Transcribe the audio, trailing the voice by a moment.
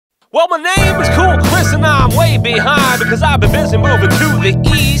Well, my name is Cool Chris and I'm way behind because I've been busy moving to the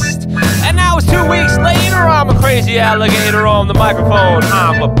east. And now it's 2 weeks later, I'm a crazy alligator on the microphone,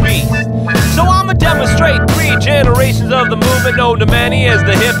 I'm a beast. So I'ma demonstrate 3 generations of the movement known to many as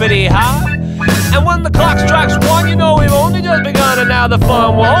the hippity hop. And when the clock strikes 1, you know we've only just begun and now the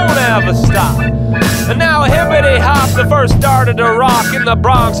fun won't ever stop. And now a hippity hop that first started to rock in the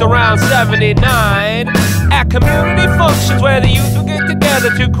Bronx around '79 at community functions where the youth would get together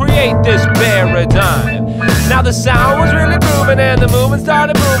to create this paradigm. Now the sound was really grooving and the movement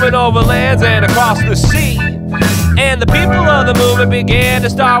started moving over lands and across the sea. And the people of the movement began to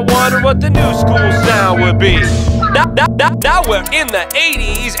start wondering what the new school sound would be. Now we're in the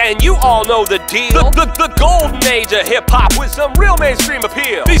 80s and you all know the deal. The golden age of hip-hop with some real mainstream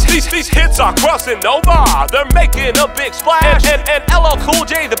appeal. These hits are crossing over, they're making a big splash. And LL Cool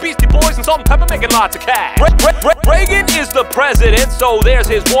J, the Beastie Boys and Salt-N-Pepa making lots of cash. Reagan is the president, so there's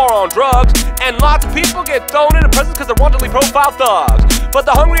his war on drugs. And lots of people get thrown into prison because they're wantonly profile thugs. But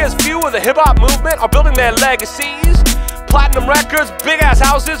the hungriest few of the hip-hop movement are building their legacies. Platinum records, big-ass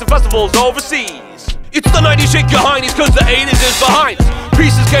houses, and festivals overseas. It's the 90s, shake your heinies, cause the 80s is behind us.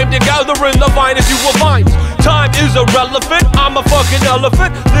 Pieces came together in the finest you will find. Time is irrelevant, I'm a fucking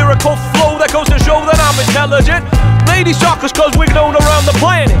elephant. Lyrical flow that goes to show that I'm intelligent. Ladies shock us cause we're known around the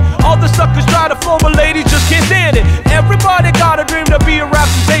planet. All the suckers try to flow, but ladies just can't stand it. Everybody got a dream to be a rap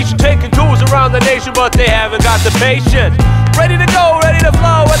sensation, taking tours around the nation, but they haven't got the patience. Ready to go, ready to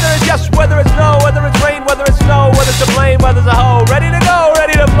flow, whether it's yes, whether it's no, whether it's rain, whether it's snow, whether it's to blame, whether it's a hoe. Ready to go,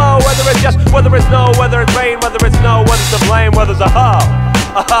 ready to flow, whether it's yes, whether it's no, whether it's rain, whether it's snow, whether it's to blame, whether it's a hoe.